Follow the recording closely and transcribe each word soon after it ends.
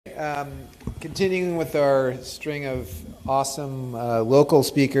Continuing with our string of awesome local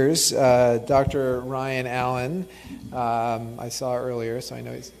speakers, Dr. Ryan Allen, I saw earlier, so I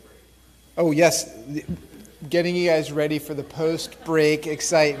know he's... Oh, yes, getting you guys ready for the post-break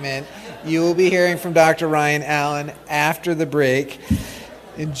excitement. You will be hearing from Dr. Ryan Allen after the break.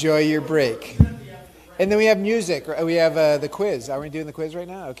 Enjoy your break. And then we have music. We have the quiz. Are we doing the quiz right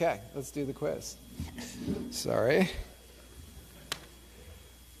now? Okay, let's do the quiz. Sorry.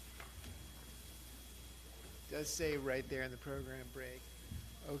 It does say right there in the program break.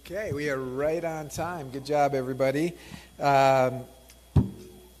 Okay, we are right on time. Good job, everybody. This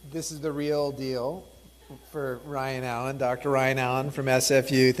is the real deal for Ryan Allen, Dr. Ryan Allen from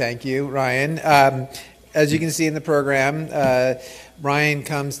SFU. Thank you, Ryan. As you can see in the program, Ryan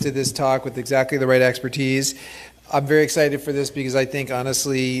comes to this talk with exactly the right expertise. I'm very excited for this because I think,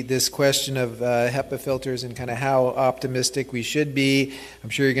 honestly, this question of HEPA filters and kind of how optimistic we should be, I'm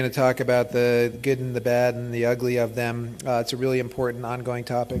sure you're going to talk about the good and the bad and the ugly of them. It's a really important ongoing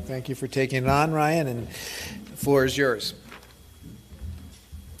topic. Thank you for taking it on, Ryan, and the floor is yours.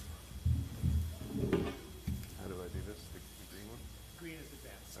 How do I do this? The green one? Green is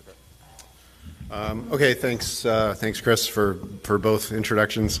advanced. Okay. Thanks, Chris, for both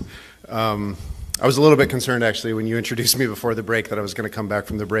introductions. I was a little bit concerned, actually, when you introduced me before the break that I was going to come back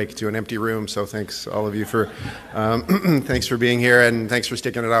from the break to an empty room. So thanks, all of you, for thanks for being here, and thanks for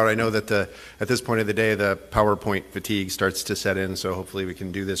sticking it out. I know that at this point of the day, the PowerPoint fatigue starts to set in, so hopefully we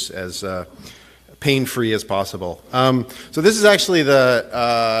can do this as pain-free as possible. So this is actually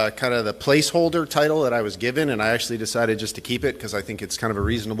the kind of the placeholder title that I was given, and I actually decided just to keep it because I think it's kind of a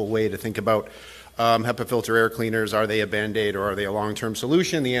reasonable way to think about HEPA filter air cleaners. Are they a Band-Aid or are they a long-term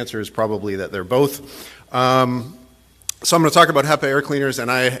solution? The answer is probably that they're both. So I'm going to talk about HEPA air cleaners,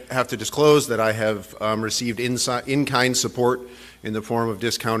 and I have to disclose that I have received in-kind support in the form of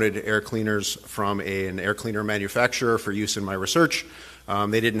discounted air cleaners from an air cleaner manufacturer for use in my research.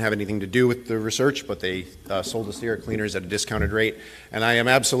 They didn't have anything to do with the research, but they sold us the air cleaners at a discounted rate. And I am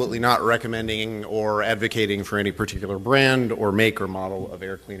absolutely not recommending or advocating for any particular brand or make or model of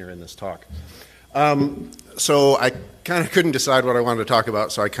air cleaner in this talk. So I kind of couldn't decide what I wanted to talk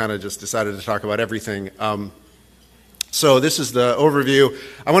about, so I kind of just decided to talk about everything. So this is the overview.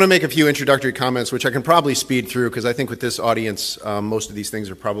 I want to make a few introductory comments, which I can probably speed through because I think with this audience, most of these things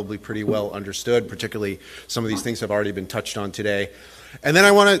are probably pretty well understood, particularly some of these things have already been touched on today. And then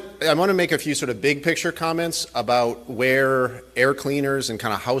I want to make a few sort of big picture comments about where air cleaners and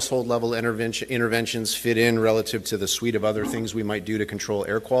kind of household level interventions fit in relative to the suite of other things we might do to control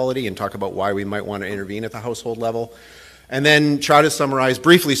air quality, and talk about why we might want to intervene at the household level. And then try to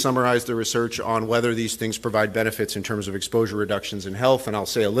briefly summarize the research on whether these things provide benefits in terms of exposure reductions in health. And I'll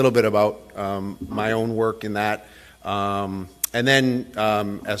say a little bit about my own work in that. And then,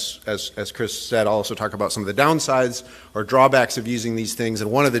 as Chris said, I'll also talk about some of the downsides or drawbacks of using these things.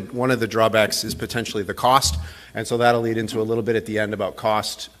 And one of the drawbacks is potentially the cost. And so that'll lead into a little bit at the end about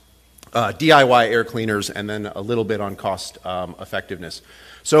cost, DIY air cleaners, and then a little bit on cost effectiveness.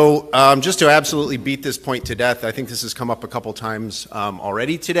 So just to absolutely beat this point to death, I think this has come up a couple times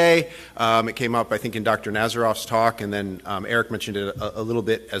already today. It came up, I think, in Dr. Nazaroff's talk, and then Eric mentioned it a little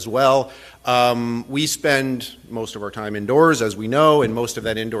bit as well. We spend most of our time indoors, as we know, and most of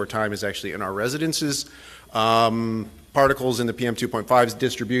that indoor time is actually in our residences. Particles in the PM2.5's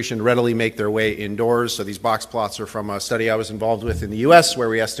distribution readily make their way indoors. So these box plots are from a study I was involved with in the US, where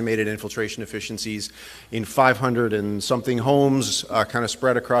we estimated infiltration efficiencies in 500 and something homes kind of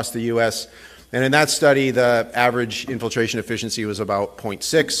spread across the US. And in that study, the average infiltration efficiency was about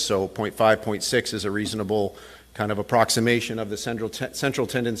 0.6, so 0.5, 0.6 is a reasonable kind of approximation of the central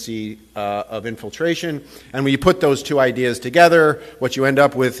tendency of infiltration. And when you put those two ideas together, what you end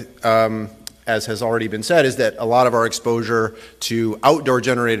up with, as has already been said, is that a lot of our exposure to outdoor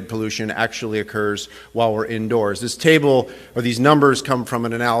generated pollution actually occurs while we're indoors. This table, or these numbers, come from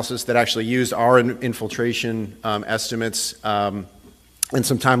an analysis that actually used our infiltration estimates and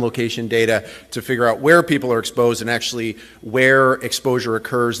some time location data to figure out where people are exposed and actually where exposure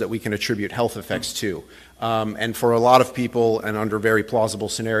occurs that we can attribute health effects to. And for a lot of people, and under very plausible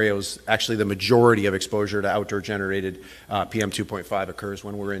scenarios, actually the majority of exposure to outdoor generated PM2.5 occurs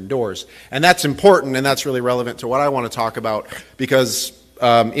when we're indoors. And that's important, and that's really relevant to what I want to talk about, because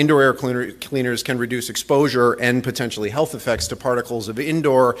indoor air cleaners can reduce exposure and potentially health effects to particles of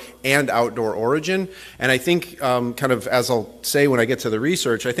indoor and outdoor origin. And I think, kind of as I'll say when I get to the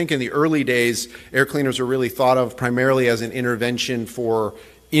research, I think in the early days, air cleaners were really thought of primarily as an intervention for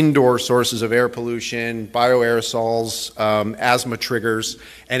indoor sources of air pollution, bioaerosols, asthma triggers,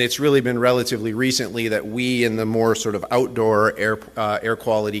 and it's really been relatively recently that we in the more sort of outdoor air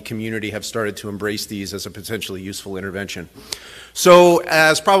quality community have started to embrace these as a potentially useful intervention. So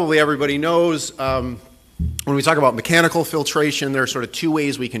as probably everybody knows, when we talk about mechanical filtration, there are sort of two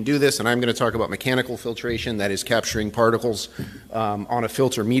ways we can do this, and I'm going to talk about mechanical filtration, that is capturing particles on a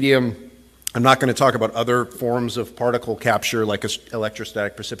filter medium. I'm not going to talk about other forms of particle capture like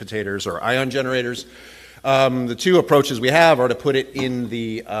electrostatic precipitators or ion generators. The two approaches we have are to put it in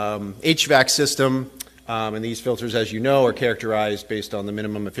the HVAC system, and these filters, as you know, are characterized based on the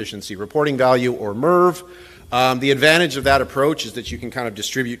minimum efficiency reporting value, or MERV. The advantage of that approach is that you can kind of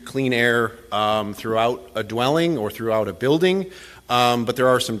distribute clean air throughout a dwelling or throughout a building. But there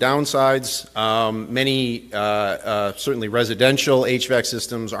are some downsides. Many, certainly residential HVAC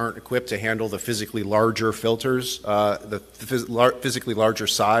systems aren't equipped to handle the physically larger filters, the physically larger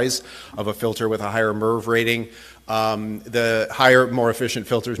size of a filter with a higher MERV rating. The higher, more efficient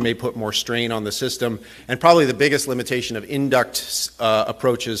filters may put more strain on the system. And probably the biggest limitation of induct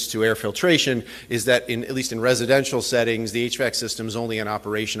approaches to air filtration is that, at least in residential settings, the HVAC system is only in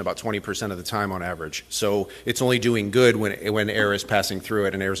operation about 20% of the time on average. So it's only doing good when air is passing through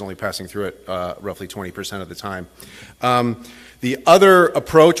it, and air is only passing through it roughly 20% of the time. The other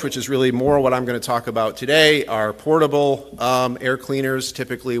approach, which is really more what I'm going to talk about today, are portable air cleaners,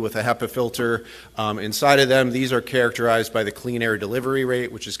 typically with a HEPA filter inside of them. These are characterized by the clean air delivery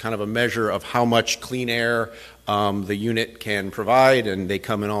rate, which is kind of a measure of how much clean air the unit can provide, and they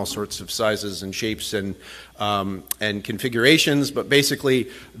come in all sorts of sizes and shapes and configurations. But basically,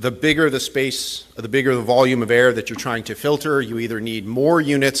 the bigger the space, the bigger the volume of air that you're trying to filter, you either need more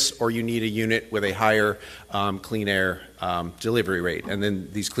units or you need a unit with a higher clean air delivery rate. And then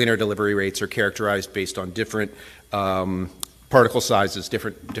these clean air delivery rates are characterized based on different particle sizes,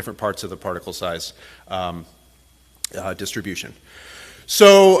 different parts of the particle size distribution.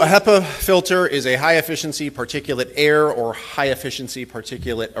 So a HEPA filter is a high-efficiency particulate air or high-efficiency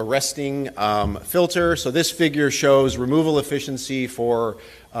particulate arresting filter. So this figure shows removal efficiency for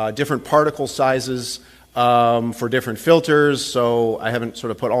different particle sizes for different filters. So I haven't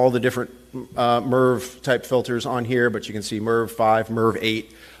sort of put all the different MERV type filters on here, but you can see MERV 5, MERV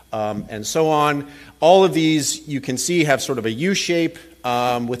 8, and so on. All of these you can see have sort of a U shape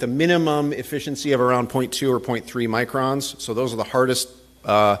with a minimum efficiency of around 0.2 or 0.3 microns. So those are the hardest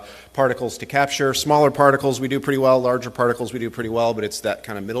particles to capture. Smaller particles we do pretty well, larger particles we do pretty well, but it's that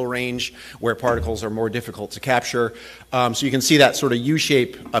kind of middle range where particles are more difficult to capture. So you can see that sort of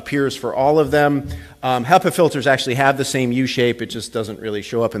U-shape appears for all of them. HEPA filters actually have the same U-shape, it just doesn't really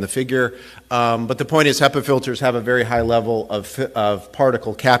show up in the figure. But the point is HEPA filters have a very high level of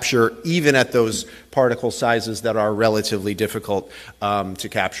particle capture, even at those particle sizes that are relatively difficult to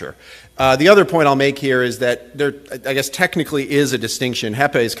capture. The other point I'll make here is that there, I guess, technically is a distinction.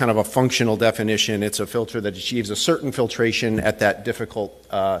 HEPA is kind of a functional definition. It's a filter that achieves a certain filtration at that difficult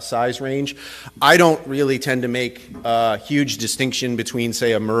size range. I don't really tend to make a huge distinction between,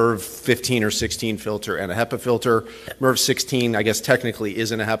 say, a MERV 15 or 16 filter and a HEPA filter. MERV 16, I guess, technically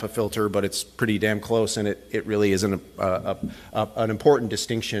isn't a HEPA filter, but it's pretty damn close, and it really isn't an important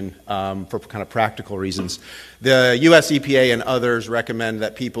distinction for kind of practical reasons. The US EPA and others recommend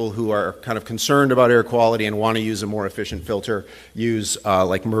that people who are kind of concerned about air quality and want to use a more efficient filter use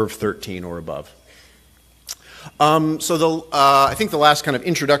like MERV 13 or above. I think the last kind of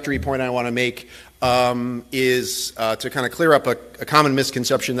introductory point I want to make is to kind of clear up a common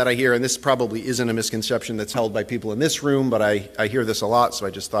misconception that I hear, and this probably isn't a misconception that's held by people in this room, but I hear this a lot, so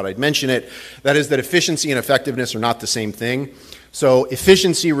I just thought I'd mention it. That is that efficiency and effectiveness are not the same thing. So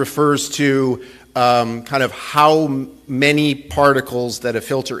efficiency refers to kind of how many particles that a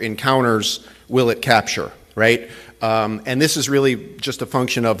filter encounters will it capture, right? And this is really just a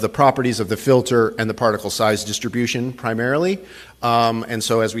function of the properties of the filter and the particle size distribution primarily. And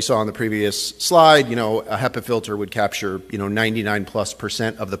so as we saw on the previous slide, you know, a HEPA filter would capture, you know,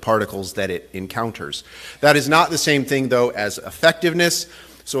 99+% of the particles that it encounters. That is not the same thing, though, as effectiveness.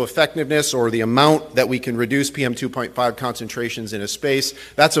 So effectiveness, or the amount that we can reduce PM2.5 concentrations in a space,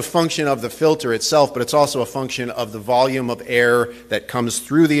 that's a function of the filter itself, but it's also a function of the volume of air that comes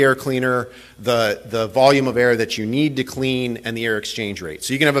through the air cleaner, the volume of air that you need to clean, and the air exchange rate.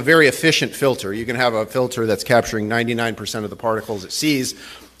 So you can have a very efficient filter. You can have a filter that's capturing 99% of the particles it sees,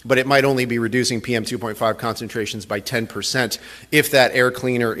 but it might only be reducing PM2.5 concentrations by 10% if that air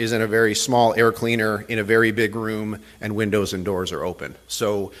cleaner is in a very small air cleaner in a very big room and windows and doors are open.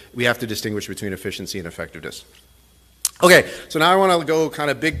 So we have to distinguish between efficiency and effectiveness. Okay, so now I want to go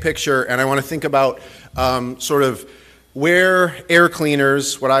kind of big picture, and I want to think about sort of where air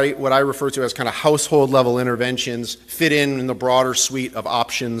cleaners, what I refer to as kind of household level interventions, fit in the broader suite of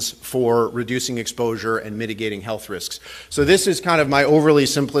options for reducing exposure and mitigating health risks. So this is kind of my overly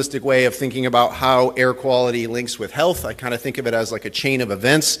simplistic way of thinking about how air quality links with health. I kind of think of it as like a chain of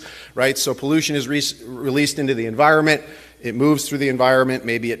events, right? So pollution is released into the environment. It moves through the environment.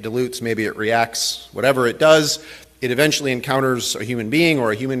 Maybe it dilutes, maybe it reacts, whatever it does. It eventually encounters a human being,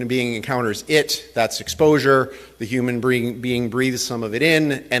 or a human being encounters it. That's exposure. The human being breathes some of it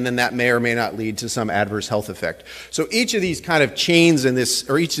in, and then that may or may not lead to some adverse health effect. So each of these kind of chains in this,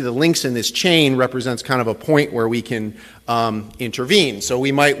 or each of the links in this chain, represents kind of a point where we can intervene. So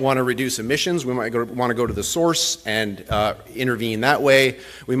we might want to reduce emissions. We might want to go to the source and intervene that way.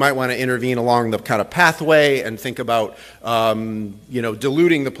 We might want to intervene along the kind of pathway and think about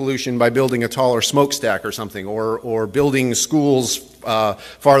diluting the pollution by building a taller smokestack or something, or building schools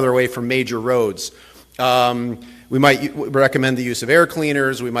farther away from major roads. We might recommend the use of air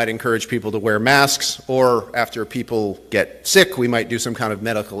cleaners. We might encourage people to wear masks, or after people get sick, we might do some kind of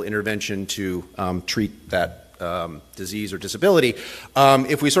medical intervention to treat that disease or disability.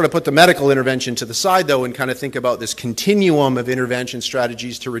 If we sort of put the medical intervention to the side, though, and kind of think about this continuum of intervention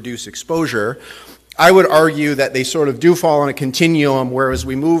strategies to reduce exposure, I would argue that they sort of do fall on a continuum, whereas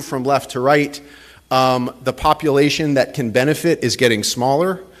we move from left to right, the population that can benefit is getting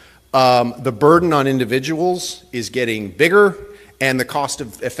smaller. The burden on individuals is getting bigger, and the cost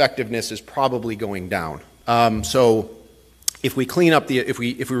of effectiveness is probably going down. So if we clean up if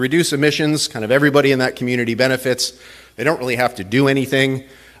we reduce emissions, kind of everybody in that community benefits. They don't really have to do anything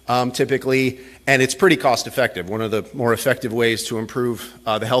typically, and it's pretty cost effective. One of the more effective ways to improve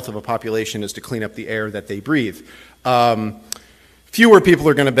the health of a population is to clean up the air that they breathe. Fewer people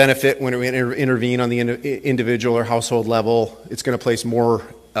are going to benefit when we intervene on the individual or household level. It's going to place more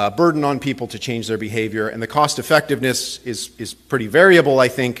burden on people to change their behavior, and the cost effectiveness is pretty variable, I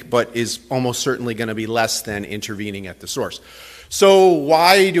think, but is almost certainly going to be less than intervening at the source. So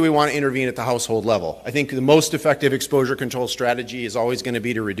why do we want to intervene at the household level? I think the most effective exposure control strategy is always going to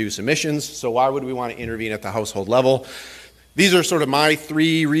be to reduce emissions. So why would we want to intervene at the household level? These are sort of my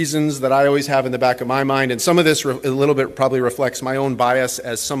three reasons that I always have in the back of my mind, and some of this a little bit probably reflects my own bias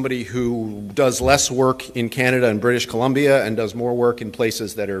as somebody who does less work in Canada and British Columbia and does more work in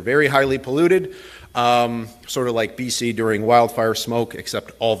places that are very highly polluted, sort of like BC during wildfire smoke,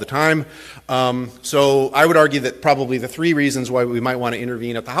 except all the time. So I would argue that probably the three reasons why we might want to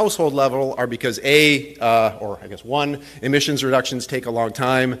intervene at the household level are because one, emissions reductions take a long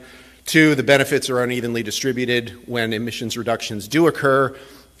time. Two, the benefits are unevenly distributed when emissions reductions do occur.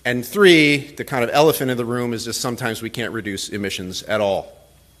 And three, the kind of elephant in the room is just sometimes we can't reduce emissions at all.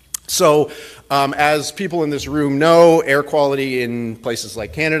 So as people in this room know, air quality in places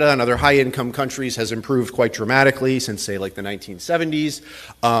like Canada and other high-income countries has improved quite dramatically since, say, like the 1970s,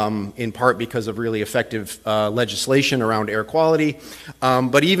 in part because of really effective legislation around air quality.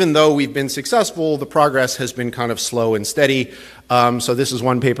 But even though we've been successful, the progress has been kind of slow and steady. So this is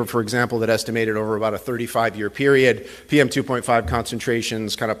one paper, for example, that estimated over about a 35-year period, PM2.5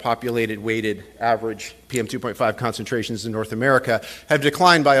 concentrations, kind of populated, weighted, average PM2.5 concentrations in North America have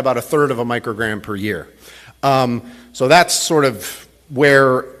declined by about a third of a microgram per year. So that's sort of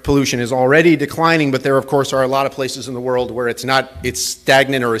where pollution is already declining, but there, of course, are a lot of places in the world where it's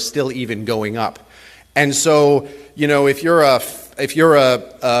stagnant or is still even going up. And so, you know, if you're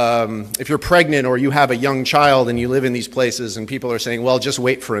pregnant or you have a young child and you live in these places and people are saying, well, just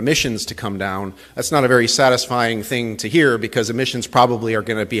wait for emissions to come down, that's not a very satisfying thing to hear, because emissions probably are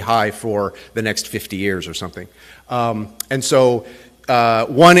going to be high for the next 50 years or something. And so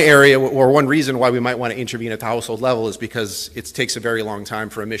one area or one reason why we might want to intervene at the household level is because it takes a very long time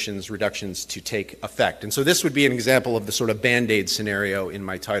for emissions reductions to take effect. And so this would be an example of the sort of Band-Aid scenario in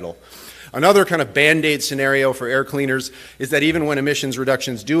my title. Another kind of Band-Aid scenario for air cleaners is that even when emissions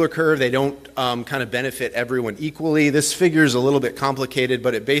reductions do occur, they don't kind of benefit everyone equally. This figure is a little bit complicated,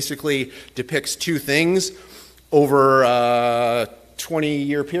 but it basically depicts two things. Over a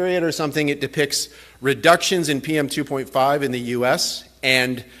 20-year period or something, it depicts reductions in PM2.5 in the US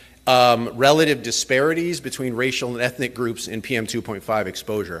and relative disparities between racial and ethnic groups in PM2.5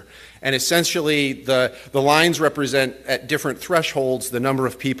 exposure. And essentially, the lines represent at different thresholds the number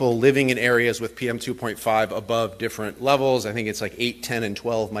of people living in areas with PM2.5 above different levels. I think it's like 8, 10, and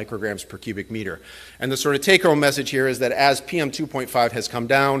 12 micrograms per cubic meter. And the sort of take-home message here is that as PM2.5 has come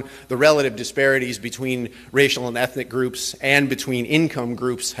down, the relative disparities between racial and ethnic groups and between income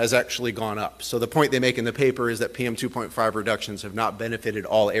groups has actually gone up. So the point they make in the paper is that PM2.5 reductions have not benefited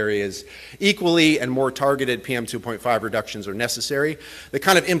all areas areas equally, and more targeted PM2.5 reductions are necessary. The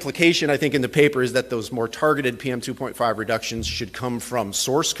kind of implication, I think, in the paper is that those more targeted PM2.5 reductions should come from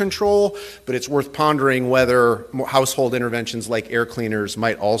source control, but it's worth pondering whether household interventions like air cleaners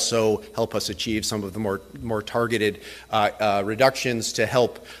might also help us achieve some of the more targeted reductions to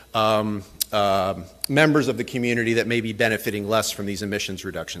help members of the community that may be benefiting less from these emissions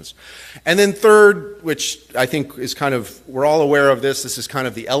reductions. And then third, which I think is kind of, we're all aware of this is kind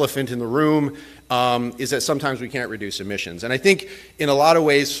of the elephant in the room, is that sometimes we can't reduce emissions. And I think in a lot of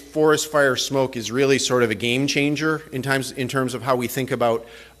ways, forest fire smoke is really sort of a game changer in terms of how we think about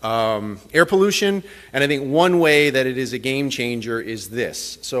air pollution. And I think one way that it is a game changer is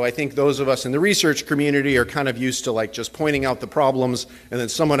this. So I think those of us in the research community are kind of used to like just pointing out the problems and then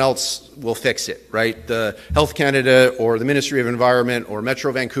someone else will fix it, right? The Health Canada or the Ministry of Environment or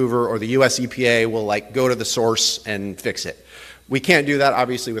Metro Vancouver or the US EPA will like go to the source and fix it. We can't do that,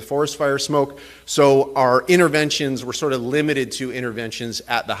 obviously, with forest fire smoke, so our interventions, we're sort of limited to interventions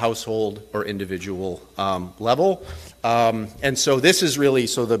at the household or individual level. And so this is really,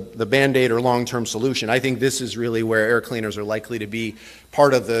 so the Band-Aid or long-term solution, I think this is really where air cleaners are likely to be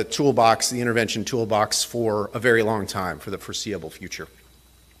part of the toolbox, the intervention toolbox for a very long time, for the foreseeable future.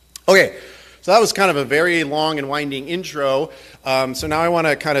 Okay. So that was kind of a very long and winding intro. So now I want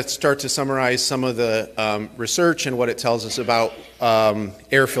to kind of start to summarize some of the research and what it tells us about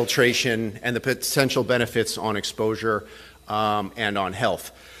air filtration and the potential benefits on exposure and on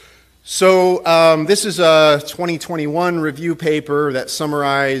health. So this is a 2021 review paper that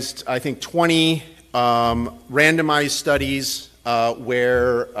summarized, I think, 20 randomized studies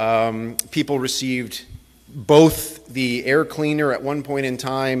where people received both the air cleaner at one point in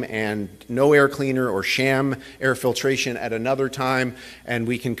time and no air cleaner or sham air filtration at another time, and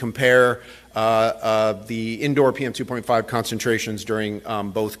we can compare the indoor PM2.5 concentrations during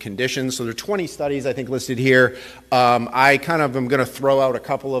both conditions. So there are 20 studies, I think, listed here. I kind of am going to throw out a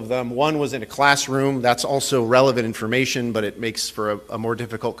couple of them. One was in a classroom. That's also relevant information, but it makes for a more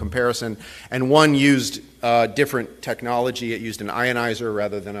difficult comparison. And one used different technology. It used an ionizer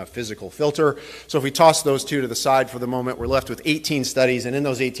rather than a physical filter. So if we toss those two to the side for the moment, we're left with 18 studies, and in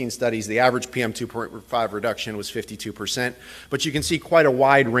those 18 studies, the average PM2.5 reduction was 52%. But you can see quite a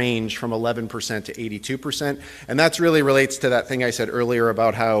wide range from 11% to 82%, and that's really relates to that thing I said earlier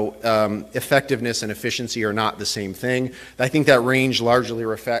about how effectiveness and efficiency are not the same thing. I think that range largely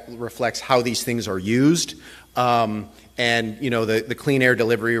reflects how these things are used. And you know, the clean air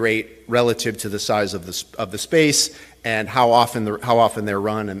delivery rate relative to the size of the space and how often they're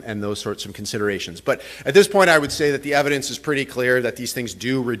run and those sorts of considerations. But at this point, I would say that the evidence is pretty clear that these things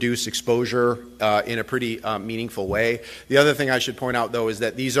do reduce exposure in a pretty meaningful way. The other thing I should point out, though, is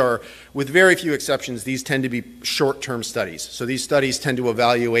that these are, with very few exceptions, these tend to be short-term studies. So these studies tend to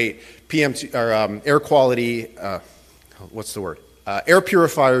evaluate air quality, air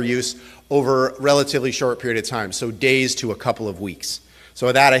purifier use over a relatively short period of time, so days to a couple of weeks.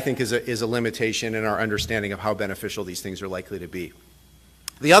 So that, I think, is a limitation in our understanding of how beneficial these things are likely to be.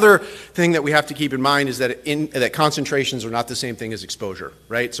 The other thing that we have to keep in mind is that that concentrations are not the same thing as exposure,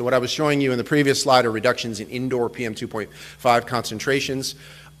 right? So what I was showing you in the previous slide are reductions in indoor PM2.5 concentrations.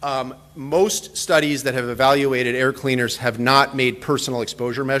 Most studies that have evaluated air cleaners have not made personal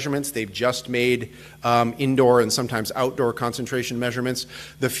exposure measurements. They've just made indoor and sometimes outdoor concentration measurements.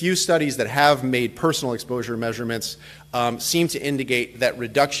 The few studies that have made personal exposure measurements seem to indicate that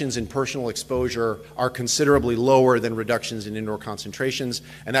reductions in personal exposure are considerably lower than reductions in indoor concentrations,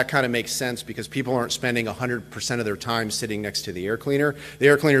 and that kind of makes sense because people aren't spending 100% of their time sitting next to the air cleaner. The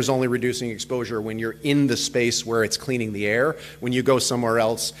air cleaner is only reducing exposure when you're in the space where it's cleaning the air. When you go somewhere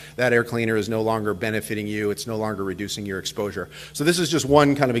else, that air cleaner is no longer benefiting you. It's no longer reducing your exposure. So this is just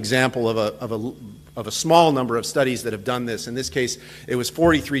one kind of example of a small number of studies that have done this. In this case, it was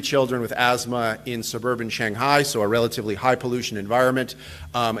 43 children with asthma in suburban Shanghai, so a relatively high pollution environment,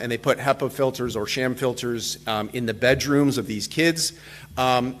 and they put HEPA filters or sham filters in the bedrooms of these kids.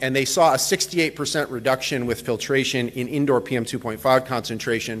 And they saw a 68% reduction with filtration in indoor PM2.5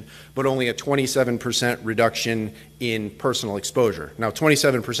 concentration, but only a 27% reduction in personal exposure. Now,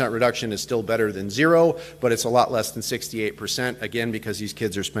 27% reduction is still better than zero, but it's a lot less than 68%, again, because these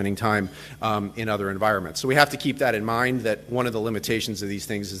kids are spending time in other environments. So we have to keep that in mind, that one of the limitations of these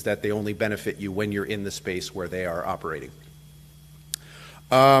things is that they only benefit you when you're in the space where they are operating.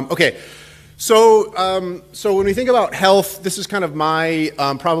 Okay. So when we think about health, this is kind of my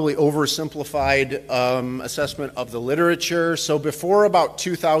probably oversimplified assessment of the literature. So before about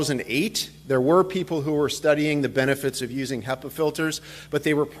 2008, there were people who were studying the benefits of using HEPA filters, but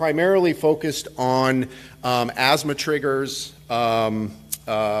they were primarily focused on asthma triggers,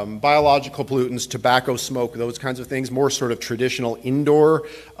 biological pollutants, tobacco smoke, those kinds of things, more sort of traditional indoor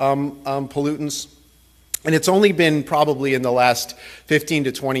pollutants. And it's only been probably in the last 15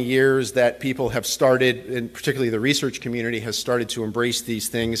 to 20 years that people have started, and particularly the research community has started to embrace these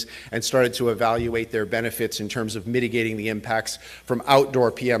things and started to evaluate their benefits in terms of mitigating the impacts from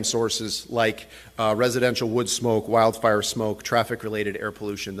outdoor PM sources like residential wood smoke, wildfire smoke, traffic-related air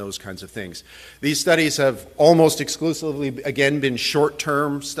pollution, those kinds of things. These studies have almost exclusively, again, been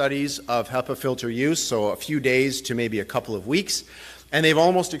short-term studies of HEPA filter use, so a few days to maybe a couple of weeks. And they've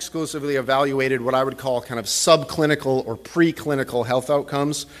almost exclusively evaluated what I would call kind of subclinical or preclinical health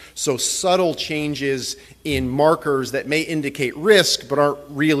outcomes. So subtle changes in markers that may indicate risk but aren't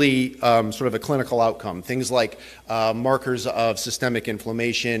really sort of a clinical outcome. Things like markers of systemic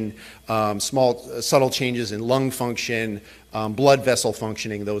inflammation, subtle changes in lung function, blood vessel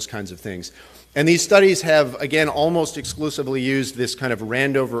functioning, those kinds of things. And these studies have, again, almost exclusively used this kind of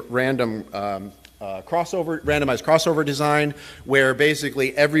randomized crossover design, where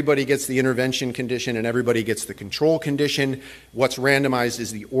basically everybody gets the intervention condition and everybody gets the control condition. What's randomized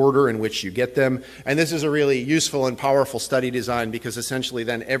is the order in which you get them. And this is a really useful and powerful study design because essentially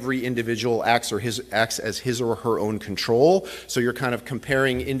then every individual acts as his or her own control. So you're kind of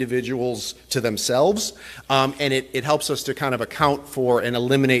comparing individuals to themselves. And it helps us to kind of account for and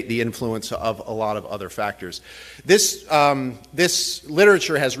eliminate the influence of a lot of other factors. This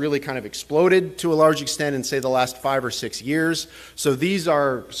literature has really kind of exploded to a large extent in, say, the last 5 or 6 years. So these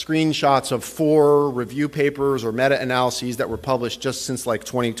are screenshots of 4 review papers or meta-analyses that were published just since like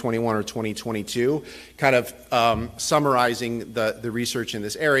 2021 or 2022, kind of summarizing the research in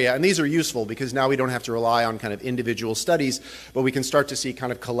this area. And these are useful because now we don't have to rely on kind of individual studies, but we can start to see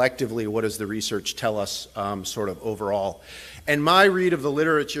kind of collectively what does the research tell us sort of overall. And my read of the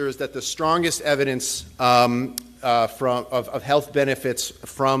literature is that the strongest evidence of health benefits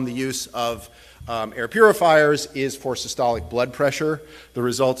from the use of air purifiers is for systolic blood pressure. The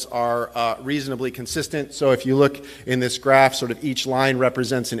results are reasonably consistent. So if you look in this graph, sort of each line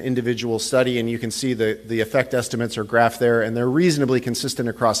represents an individual study, and you can see the effect estimates are graphed there, and they're reasonably consistent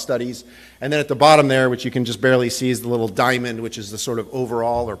across studies. And then at the bottom there, which you can just barely see, is the little diamond, which is the sort of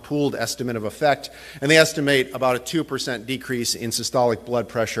overall or pooled estimate of effect. And they estimate about a 2% decrease in systolic blood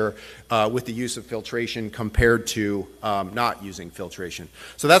pressure with the use of filtration compared to not using filtration.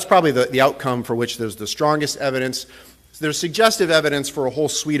 So that's probably the outcome for which there's the strongest evidence. There's suggestive evidence for a whole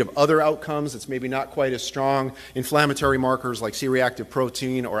suite of other outcomes. It's maybe not quite as strong. Inflammatory markers like C-reactive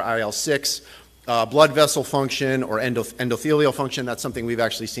protein or IL-6, blood vessel function or endothelial function. That's something we've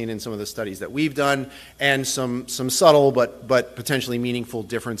actually seen in some of the studies that we've done, and some subtle but potentially meaningful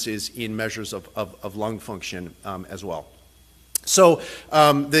differences in measures of lung function as well. So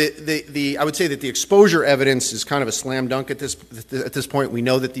I would say that the exposure evidence is kind of a slam dunk at this point. We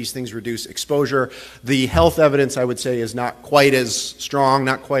know that these things reduce exposure. The health evidence, I would say, is not quite as strong,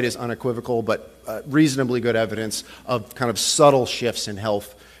 not quite as unequivocal, but reasonably good evidence of kind of subtle shifts in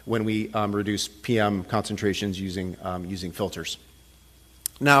health when we reduce PM concentrations using filters.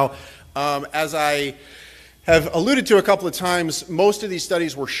 Now, as I have alluded to a couple of times, most of these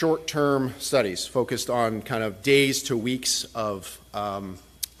studies were short-term studies focused on kind of days to weeks of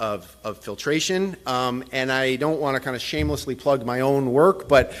filtration. And I don't want to kind of shamelessly plug my own work,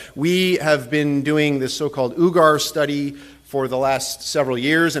 but we have been doing this so-called UGAR study for the last several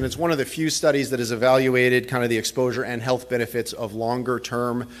years, and it's one of the few studies that has evaluated kind of the exposure and health benefits of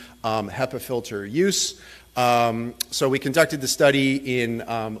longer-term HEPA filter use. So we conducted the study in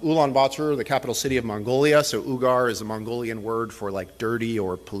Ulaanbaatar, the capital city of Mongolia. So Ugar is a Mongolian word for like dirty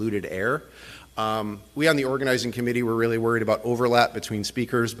or polluted air. We on the organizing committee were really worried about overlap between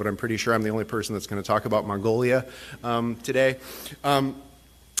speakers, but I'm pretty sure I'm the only person that's going to talk about Mongolia today.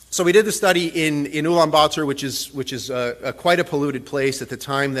 So we did the study in Ulaanbaatar, which is quite a polluted place. At the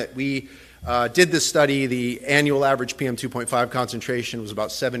time that we did this study, the annual average PM 2.5 concentration was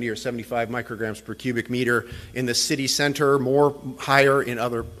about 70 or 75 micrograms per cubic meter in the city center, higher in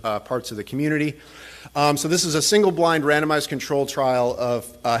other parts of the community. So this is a single-blind randomized control trial of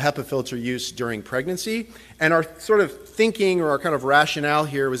HEPA filter use during pregnancy. And our sort of thinking or our kind of rationale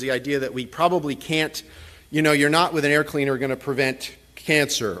here was the idea that we probably can't, you're not with an air cleaner going to prevent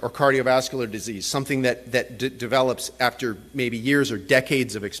cancer or cardiovascular disease, something that develops after maybe years or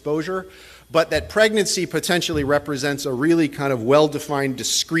decades of exposure, but that pregnancy potentially represents a really kind of well-defined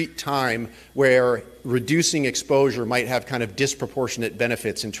discrete time where reducing exposure might have kind of disproportionate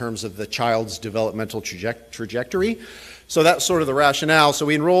benefits in terms of the child's developmental trajectory. So that's sort of the rationale. So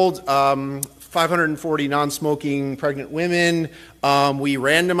we enrolled 540 non-smoking pregnant women. We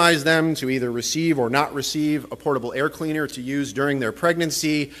randomized them to either receive or not receive a portable air cleaner to use during their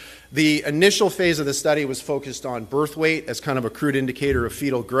pregnancy. The initial phase of the study was focused on birth weight as kind of a crude indicator of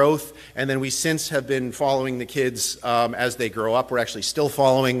fetal growth, and then we since have been following the kids as they grow up. We're actually still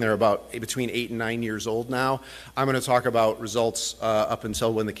following. They're about between 8 and 9 years old now. I'm going to talk about results up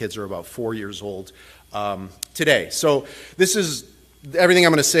until when the kids are about 4 years old today. So this is everything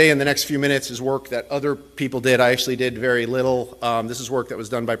I'm going to say in the next few minutes is work that other people did. I actually did very little. This is work that was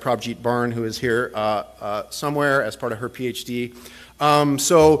done by Prabhjit Barn, who is here somewhere as part of her PhD.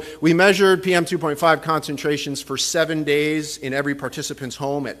 So we measured PM2.5 concentrations for 7 days in every participant's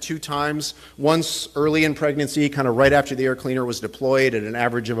home at 2 times. Once early in pregnancy, kind of right after the air cleaner was deployed at an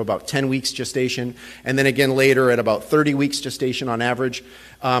average of about 10 weeks gestation, and then again later at about 30 weeks gestation on average.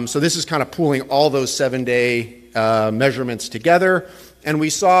 So this is kind of pooling all those 7-day measurements together. And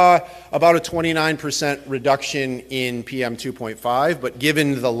we saw about a 29% reduction in PM2.5, but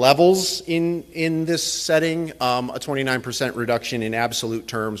given the levels in this setting, a 29% reduction in absolute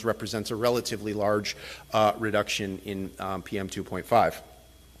terms represents a relatively large reduction in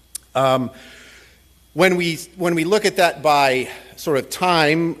PM2.5. When we look at that by sort of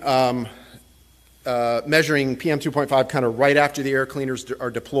time, measuring PM2.5 kind of right after the air cleaners are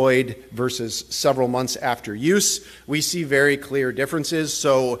deployed versus several months after use, we see very clear differences.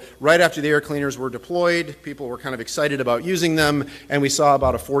 So right after the air cleaners were deployed, people were kind of excited about using them, and we saw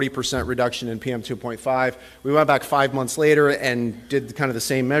about a 40% reduction in PM2.5. We went back 5 months later and did kind of the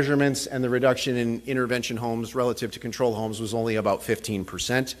same measurements, and the reduction in intervention homes relative to control homes was only about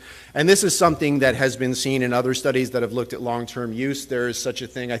 15%. And this is something that has been seen in other studies that have looked at long-term use. There is such a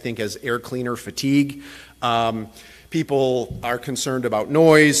thing, I think, as air cleaner fatigue. People are concerned about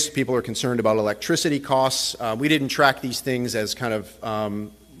noise. People are concerned about electricity costs. We didn't track these things as kind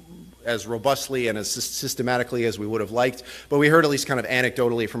of as robustly and as systematically as we would have liked, but we heard at least kind of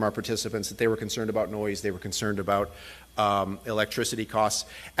anecdotally from our participants that they were concerned about noise. They were concerned about electricity costs.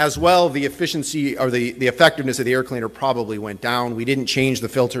 As well, the efficiency or the effectiveness of the air cleaner probably went down. We didn't change the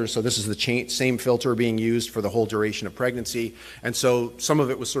filter, so this is the same filter being used for the whole duration of pregnancy. And so some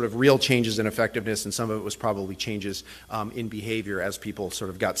of it was sort of real changes in effectiveness, and some of it was probably changes in behavior as people sort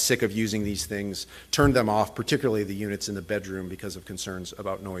of got sick of using these things, turned them off, particularly the units in the bedroom because of concerns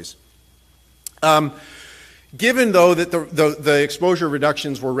about noise. Given, though, that the exposure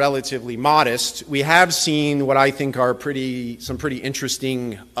reductions were relatively modest, we have seen what I think are some pretty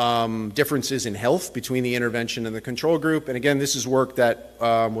interesting differences in health between the intervention and the control group. And again, this is work that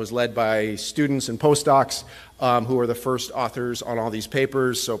was led by students and postdocs who are the first authors on all these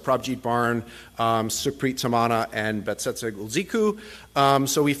papers. So Prabhjit Barn, Sukhpreet Samana, and Betsetsa Gulziku.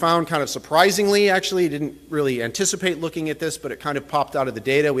 So we found kind of surprisingly, actually didn't really anticipate looking at this, but it kind of popped out of the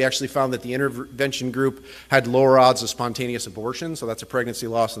data. We actually found that the intervention group had lower odds of spontaneous abortion. So that's a pregnancy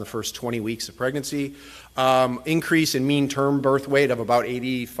loss in the first 20 weeks of pregnancy. Increase in mean term birth weight of about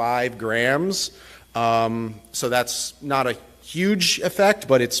 85 grams. So that's not a huge effect,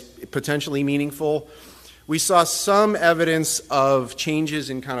 but it's potentially meaningful. We saw some evidence of changes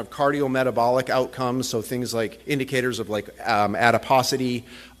in kind of cardiometabolic outcomes, so things like indicators of like adiposity,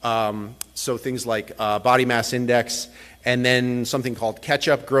 so things like body mass index, and then something called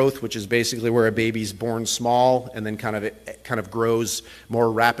catch-up growth, which is basically where a baby's born small and then kind of grows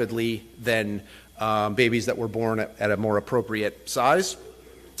more rapidly than babies that were born at a more appropriate size.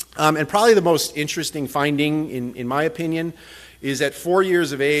 And probably the most interesting finding, in my opinion, is at 4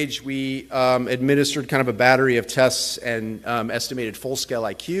 years of age, we administered kind of a battery of tests and estimated full-scale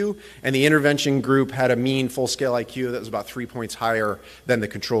IQ, and the intervention group had a mean full-scale IQ that was about 3 points higher than the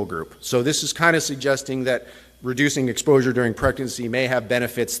control group. So this is kind of suggesting that reducing exposure during pregnancy may have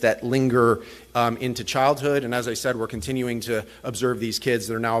benefits that linger into childhood. And as I said, we're continuing to observe these kids.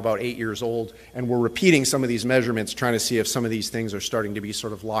 They're now about 8 years old, and we're repeating some of these measurements, trying to see if some of these things are starting to be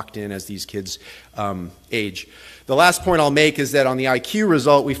sort of locked in as these kids age. The last point I'll make is that on the IQ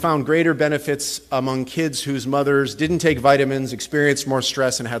result, we found greater benefits among kids whose mothers didn't take vitamins, experienced more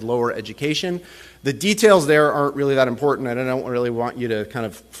stress, and had lower education. The details there aren't really that important, and I don't really want you to kind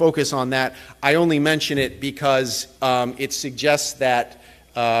of focus on that. I only mention it because it suggests that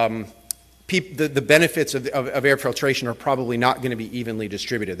the benefits of air filtration are probably not going to be evenly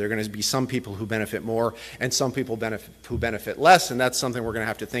distributed. There are going to be some people who benefit more and some people who benefit less, and that's something we're going to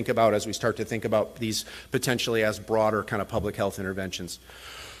have to think about as we start to think about these potentially as broader kind of public health interventions.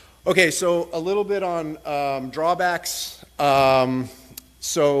 Okay, so a little bit on drawbacks.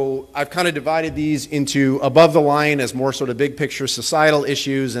 So I've kind of divided these into above the line as more sort of big picture societal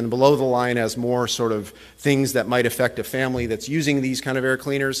issues and below the line as more sort of things that might affect a family that's using these kind of air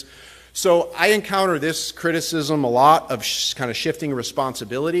cleaners. So I encounter this criticism a lot of kind of shifting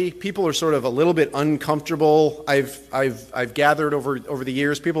responsibility. People are sort of a little bit uncomfortable. I've gathered over the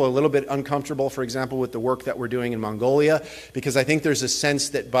years, people are a little bit uncomfortable, for example, with the work that we're doing in Mongolia, because I think there's a sense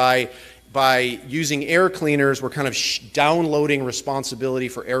that by using air cleaners, we're kind of downloading responsibility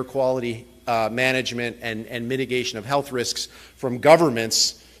for air quality management and mitigation of health risks from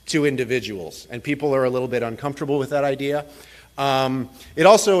governments to individuals. And people are a little bit uncomfortable with that idea. It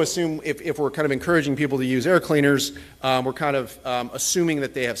also assumes, if we're kind of encouraging people to use air cleaners, we're kind of assuming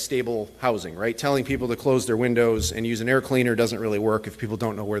that they have stable housing, right? Telling people to close their windows and use an air cleaner doesn't really work if people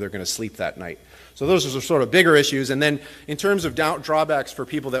don't know where they're going to sleep that night. So those are sort of bigger issues. And then in terms of drawbacks for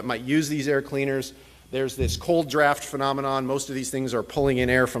people that might use these air cleaners, there's this cold draft phenomenon. Most of these things are pulling in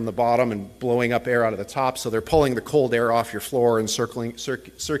air from the bottom and blowing up air out of the top. So they're pulling the cold air off your floor and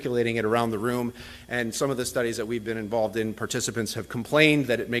circulating it around the room. And some of the studies that we've been involved in, participants have complained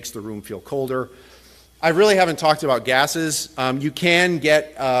that it makes the room feel colder. I really haven't talked about gases. You can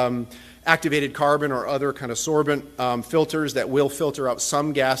get activated carbon or other kind of sorbent filters that will filter out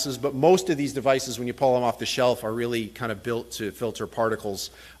some gases, but most of these devices, when you pull them off the shelf, are really kind of built to filter particles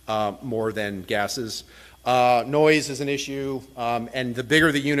more than gases. Noise is an issue, and the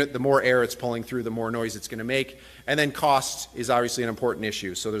bigger the unit, the more air it's pulling through, the more noise it's going to make. And then cost is obviously an important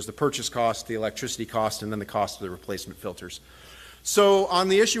issue. So there's the purchase cost, the electricity cost, and then the cost of the replacement filters. So on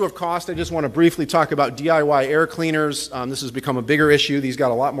the issue of cost, I just want to briefly talk about DIY air cleaners. This has become a bigger issue. These got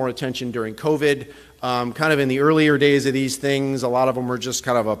a lot more attention during COVID. Kind of in the earlier days of these things, a lot of them were just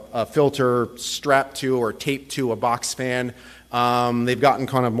kind of a filter strapped to or taped to a box fan. They've gotten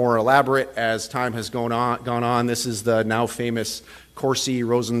kind of more elaborate as time has gone on. This is the now famous Corsi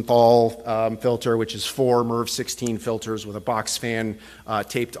Rosenthal filter, which is 4 MERV 16 filters with a box fan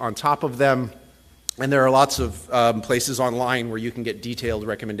taped on top of them. And there are lots of places online where you can get detailed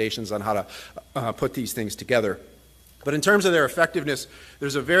recommendations on how to put these things together. But in terms of their effectiveness,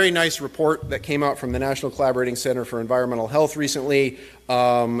 there's a very nice report that came out from the National Collaborating Center for Environmental Health recently,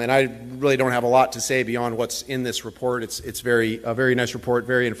 and I really don't have a lot to say beyond what's in this report. It's a very nice report,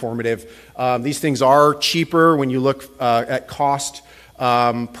 very informative. These things are cheaper when you look at cost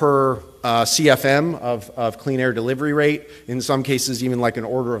per CFM of clean air delivery rate, in some cases even like an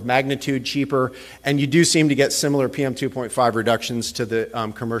order of magnitude cheaper, and you do seem to get similar PM2.5 reductions to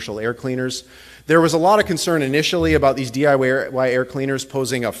the commercial air cleaners. There was a lot of concern initially about these DIY air cleaners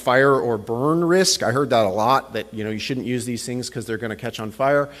posing a fire or burn risk. I heard that a lot, that you shouldn't use these things because they're going to catch on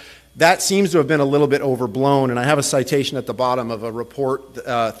fire. That seems to have been a little bit overblown, and I have a citation at the bottom of a report,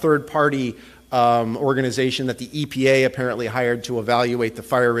 third-party organization that the EPA apparently hired to evaluate the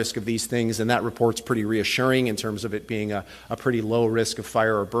fire risk of these things, and that report's pretty reassuring in terms of it being a pretty low risk of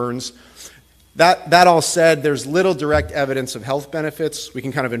fire or burns. That all said, there's little direct evidence of health benefits. We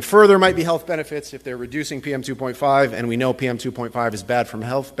can kind of infer there might be health benefits if they're reducing PM2.5, and we know PM2.5 is bad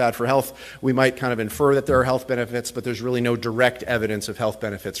for health. We might kind of infer that there are health benefits, but there's really no direct evidence of health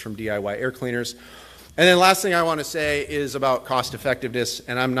benefits from DIY air cleaners. And then last thing I want to say is about cost effectiveness,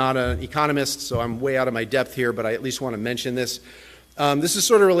 and I'm not an economist, so I'm way out of my depth here, but I at least want to mention this. This is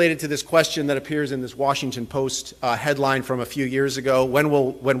sort of related to this question that appears in this Washington Post headline from a few years ago: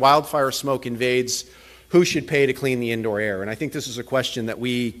 when wildfire smoke invades, who should pay to clean the indoor air? And I think this is a question that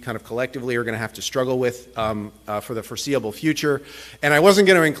we kind of collectively are going to have to struggle with for the foreseeable future. And I wasn't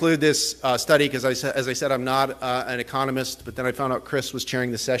going to include this study because, as I said, I'm not an economist, but then I found out Chris was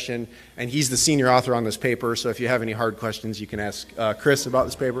chairing the session, and he's the senior author on this paper, so if you have any hard questions, you can ask Chris about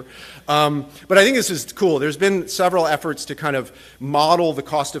this paper. But I think this is cool. There's been several efforts to kind of model the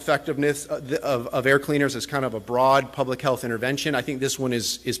cost effectiveness of air cleaners as kind of a broad public health intervention. I think this one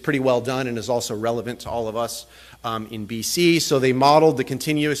is pretty well done and is also relevant to all of us in BC. So they modeled the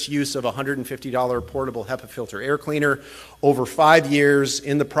continuous use of a $150 portable HEPA filter air cleaner over 5 years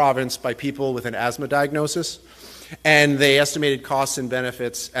in the province by people with an asthma diagnosis. And they estimated costs and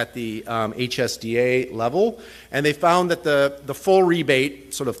benefits at the HSDA level. And they found that the full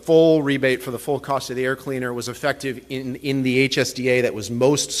rebate, for the full cost of the air cleaner, was effective in the HSDA that was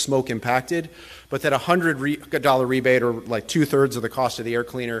most smoke impacted, but that $100 rebate, or like 2/3 of the cost of the air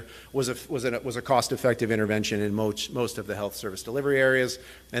cleaner, was a cost-effective intervention in most of the health service delivery areas.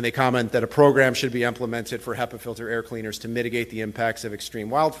 And they comment that a program should be implemented for HEPA filter air cleaners to mitigate the impacts of extreme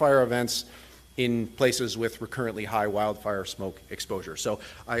wildfire events in places with recurrently high wildfire smoke exposure. So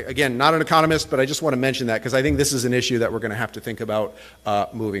again, not an economist, but I just want to mention that because I think this is an issue that we're going to have to think about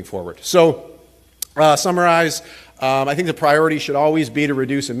moving forward. So summarize, I think the priority should always be to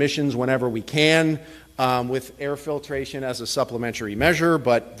reduce emissions whenever we can. with air filtration as a supplementary measure,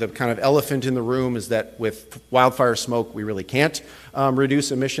 but the kind of elephant in the room is that with wildfire smoke, we really can't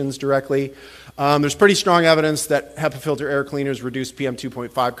reduce emissions directly. There's pretty strong evidence that HEPA filter air cleaners reduce PM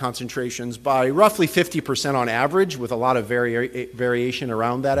 2.5 concentrations by roughly 50% on average, with a lot of variation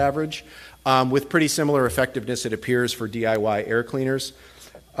around that average, with pretty similar effectiveness, it appears, for DIY air cleaners.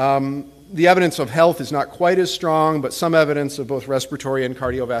 The evidence of health is not quite as strong, but some evidence of both respiratory and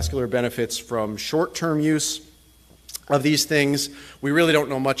cardiovascular benefits from short-term use of these things. We really don't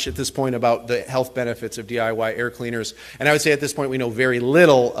know much at this point about the health benefits of DIY air cleaners, and I would say at this point we know very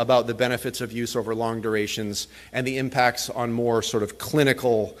little about the benefits of use over long durations and the impacts on more sort of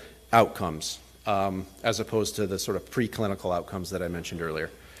clinical outcomes, as opposed to the sort of preclinical outcomes that I mentioned earlier.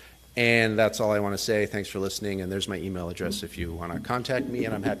 And that's all I want to say. Thanks for listening, and there's my email address if you want to contact me,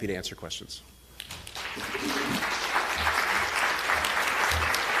 and I'm happy to answer questions.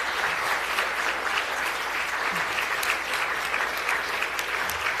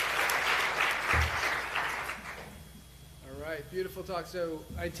 All right, beautiful talk. So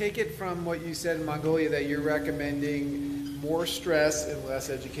I take it from what you said in Mongolia that you're recommending more stress and less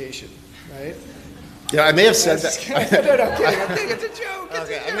education, right? Yeah, I may have said that. No, kidding. It's a joke.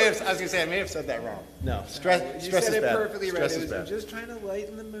 Okay, I was going to say I may have said that wrong. No, stress is bad. You said it perfectly right. I'm just trying to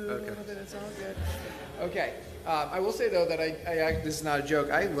lighten the mood a little bit. It's all good. Okay. I will say, though, that this is not a joke.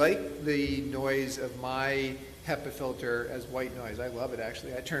 I like the noise of my HEPA filter as white noise. I love it,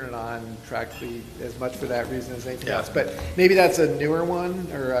 actually. I turn it on practically as much for that reason as anything else. But maybe that's a newer one,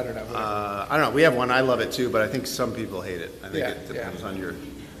 or I don't know. I don't know. We have one. I love it, too, but I think some people hate it. I think it depends on your...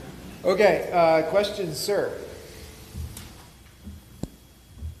 Okay, questions, sir?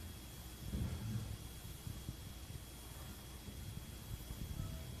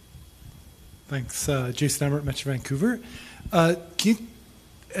 Thanks. Jason Emmert, Metro Vancouver.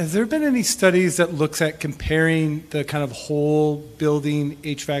 Has there been any studies that looks at comparing the kind of whole building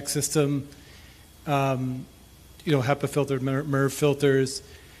HVAC system, HEPA filtered, MERV filters,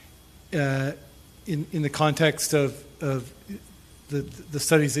 in the context of the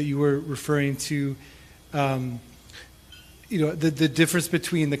studies that you were referring to, the difference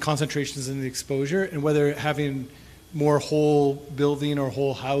between the concentrations and the exposure, and whether having more whole building or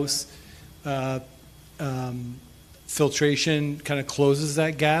whole house filtration kind of closes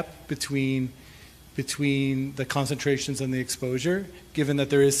that gap between the concentrations and the exposure, given that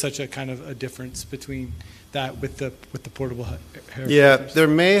there is such a kind of a difference between that with the portable air filters? There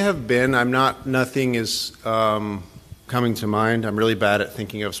may have been. Nothing is coming to mind. I'm really bad at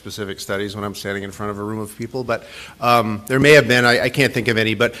thinking of specific studies when I'm standing in front of a room of people, but there may have been. I can't think of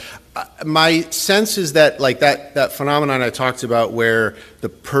any, but my sense is that that phenomenon I talked about, where the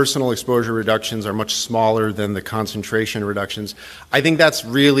personal exposure reductions are much smaller than the concentration reductions, I think that's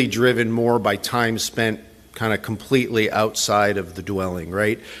really driven more by time spent kind of completely outside of the dwelling,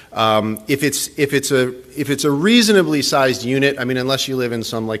 right? If it's a reasonably sized unit, I mean, unless you live in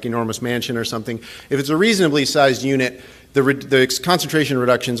some like enormous mansion or something, if it's a reasonably sized unit, the concentration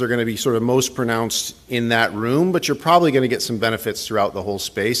reductions are going to be sort of most pronounced in that room, but you're probably going to get some benefits throughout the whole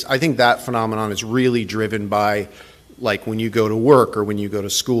space. I think that phenomenon is really driven by, like, when you go to work or when you go to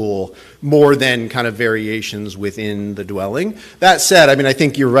school, more than kind of variations within the dwelling. That said, I mean, I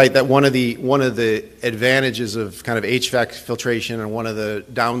think you're right that one of the advantages of kind of HVAC filtration and one of the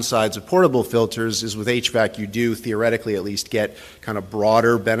downsides of portable filters is with HVAC you do theoretically at least get kind of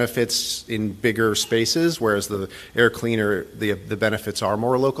broader benefits in bigger spaces, whereas the air cleaner, the benefits are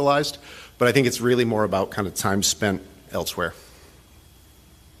more localized. But I think it's really more about kind of time spent elsewhere.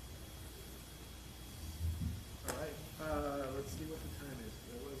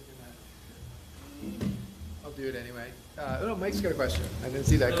 Do it anyway. No, Mike's got a question. I didn't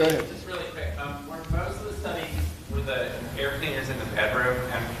see that. Go ahead. Just really quick. Were most of the studies were the air cleaners in the bedroom,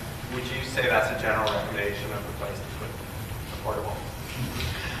 and would you say that's a general recommendation of replacing with a portable?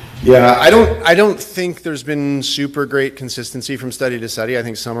 Yeah, I don't think there's been super great consistency from study to study. I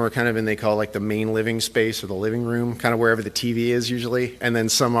think some are kind of in, they call like the main living space or the living room, kind of wherever the TV is usually, and then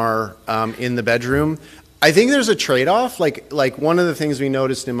some are in the bedroom. I think there's a trade-off. Like one of the things we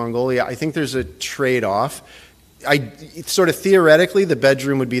noticed in Mongolia, I think there's a trade-off. Sort of theoretically, the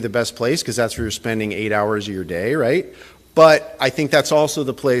bedroom would be the best place because that's where you're spending 8 hours of your day, right? But I think that's also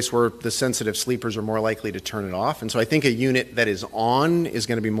the place where the sensitive sleepers are more likely to turn it off. And so I think a unit that is on is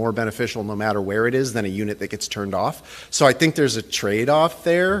going to be more beneficial no matter where it is than a unit that gets turned off. So I think there's a trade-off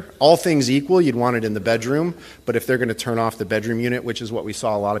there. All things equal, you'd want it in the bedroom. But if they're going to turn off the bedroom unit, which is what we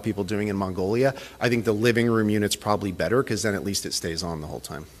saw a lot of people doing in Mongolia, I think the living room unit's probably better because then at least it stays on the whole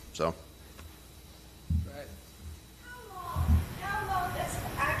time. So. How long does it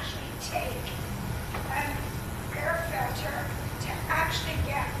actually take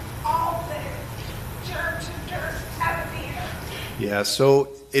Yeah, so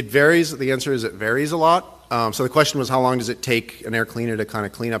it varies. The answer is it varies a lot. So the question was, how long does it take an air cleaner to kind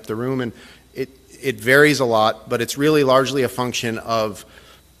of clean up the room? And it varies a lot, but it's really largely a function of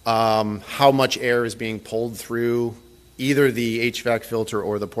how much air is being pulled through either the HVAC filter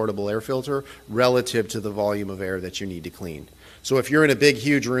or the portable air filter relative to the volume of air that you need to clean. So if you're in a big,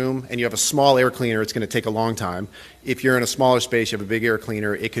 huge room and you have a small air cleaner, it's going to take a long time. If you're in a smaller space, you have a big air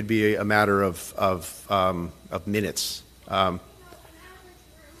cleaner, it could be a matter of minutes. Yeah.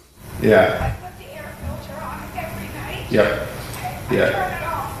 I put the air filter on every night. Yep. I Yeah. turn it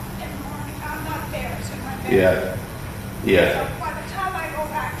off in the morning. I'm not there, it's in my bed. Yeah. Yeah. So by the time I go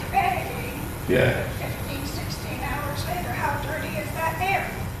back to bed again, Yeah. 15, 16 hours later, how dirty is that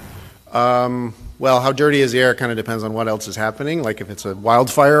air? Well, how dirty is the air kind of depends on what else is happening, like if it's a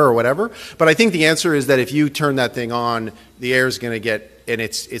wildfire or whatever. But I think the answer is that if you turn that thing on, the air is going to get, and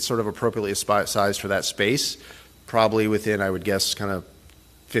it's sort of appropriately sized for that space. Probably within, I would guess, kind of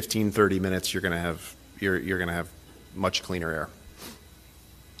 15, 30 minutes, you're going to have much cleaner air.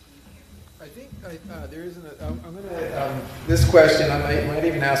 I think there isn't I'm going to, this question, I might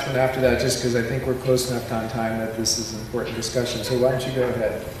even ask one after that, just because I think we're close enough on time that this is an important discussion. So why don't you go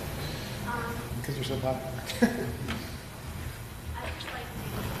ahead? Because you're so popular.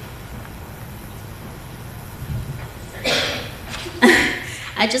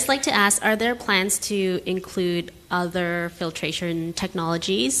 I'd just like to ask, are there plans to include other filtration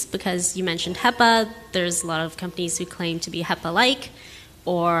technologies? Because you mentioned HEPA, there's a lot of companies who claim to be HEPA-like,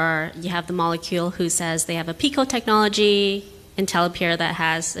 or you have the molecule who says they have a PICO technology, IntelliPure that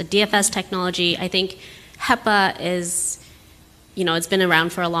has a DFS technology. I think HEPA is, it's been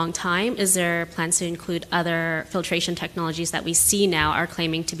around for a long time. Is there plans to include other filtration technologies that we see now are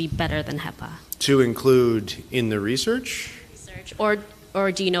claiming to be better than HEPA? To include in the research?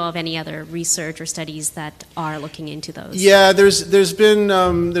 Or do you know of any other research or studies that are looking into those? Yeah, there's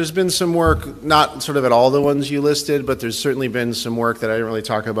been some work, not sort of at all the ones you listed, but there's certainly been some work that I didn't really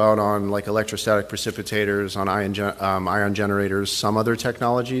talk about on like electrostatic precipitators, on ion generators, some other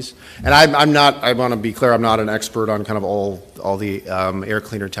technologies. And I want to be clear, I'm not an expert on kind of all the air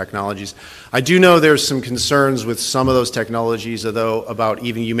cleaner technologies. I do know there's some concerns with some of those technologies, although about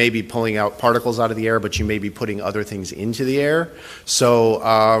even you may be pulling out particles out of the air, but you may be putting other things into the air. So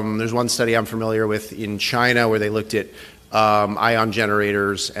there's one study I'm familiar with in China where they looked at ion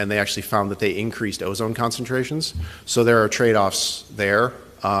generators, and they actually found that they increased ozone concentrations. So there are trade-offs there.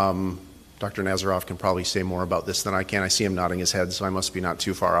 Dr. Nazaroff can probably say more about this than I can. I see him nodding his head, so I must be not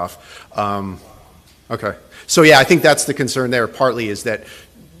too far off. Okay. So yeah, I think that's the concern there partly is that,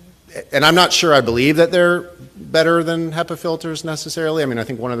 and I'm not sure I believe that they're better than HEPA filters necessarily. I mean, I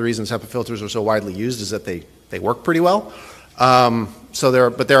think one of the reasons HEPA filters are so widely used is that they work pretty well.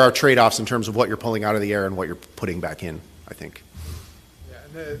 But there are trade-offs in terms of what you're pulling out of the air and what you're putting back in, I think. Yeah,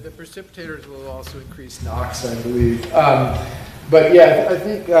 and the precipitators will also increase NOx, I believe. But yeah, I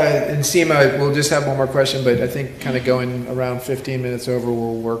think in SEMA, we'll just have one more question, but I think kind of going around 15 minutes over,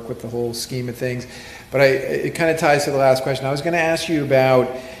 we'll work with the whole scheme of things. But it kind of ties to the last question. I was going to ask you about,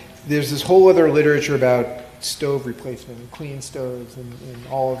 there's this whole other literature about stove replacement and clean stoves and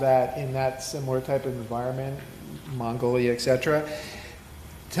all of that in that similar type of environment, Mongolia, etc.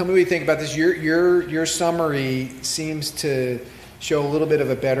 Tell me what you think about this. Your summary seems to show a little bit of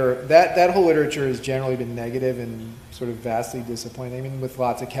a better, that whole literature has generally been negative and sort of vastly disappointing, I mean, with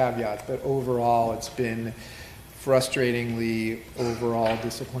lots of caveats, but overall it's been frustratingly overall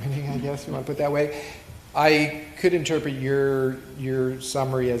disappointing, I guess you want to put it that way. I could interpret your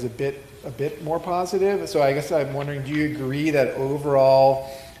summary as a bit more positive. So I guess I'm wondering, do you agree that overall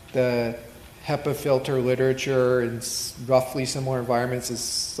the HEPA filter literature in roughly similar environments is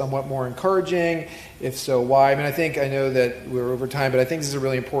somewhat more encouraging? If so, why? I mean, I know that we're over time, but I think this is a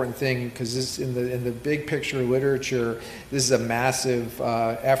really important thing because this, in the big picture literature, this is a massive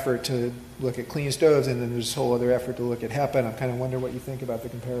effort to look at clean stoves, and then there's this whole other effort to look at HEPA, and I'm kind of wondering what you think about the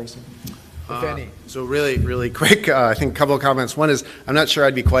comparison, if any. So really quick, I think a couple of comments. One is, I'm not sure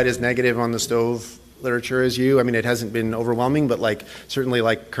I'd be quite as negative on the stove literature as you. I mean, it hasn't been overwhelming, but certainly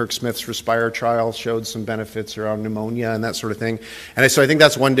Kirk Smith's Respire trial showed some benefits around pneumonia and that sort of thing. And so I think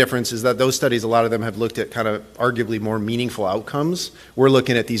that's one difference, is that those studies, a lot of them have looked at kind of arguably more meaningful outcomes. We're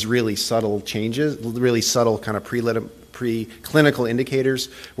looking at these really subtle changes, really subtle kind of preclinical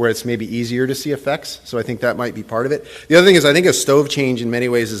indicators where it's maybe easier to see effects. So I think that might be part of it. The other thing is I think a stove change in many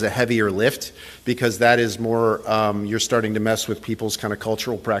ways is a heavier lift because that is more, you're starting to mess with people's kind of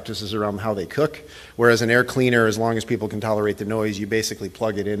cultural practices around how they cook. Whereas an air cleaner, as long as people can tolerate the noise, you basically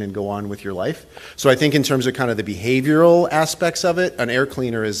plug it in and go on with your life. So I think in terms of kind of the behavioral aspects of it, an air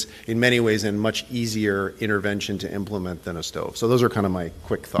cleaner is in many ways a much easier intervention to implement than a stove. So those are kind of my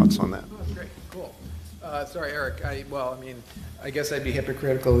quick thoughts on that. Oh, that's great. Cool. Sorry, Eric. I guess I'd be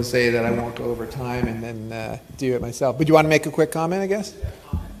hypocritical to say that I won't go over time and then do it myself. But do you want to make a quick comment, I guess?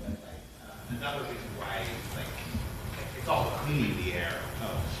 Another reason why it's all cleaning the air.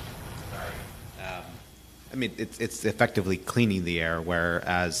 Oh, sorry. I mean, it's effectively cleaning the air,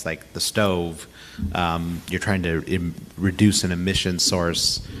 whereas like the stove, you're trying to reduce an emission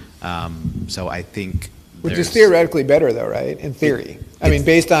source. So I think which is theoretically better, though, right? In theory. I mean,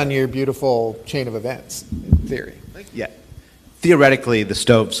 based on your beautiful chain of events, in theory. Yeah. Theoretically, the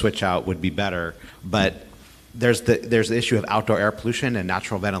stove switch out would be better, but there's the issue of outdoor air pollution and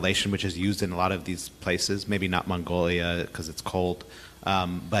natural ventilation, which is used in a lot of these places. Maybe not Mongolia because it's cold,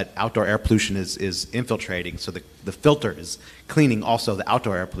 but outdoor air pollution is infiltrating. So the filter is cleaning also the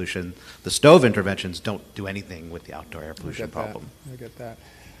outdoor air pollution. The stove interventions don't do anything with the outdoor air pollution problem. I get that.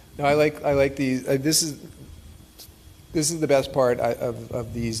 No, I like these. This is the best part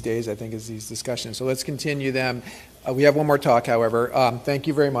of these days, I think, is these discussions. So let's continue them. We have one more talk, however. Thank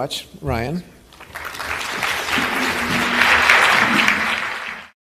you very much, Ryan.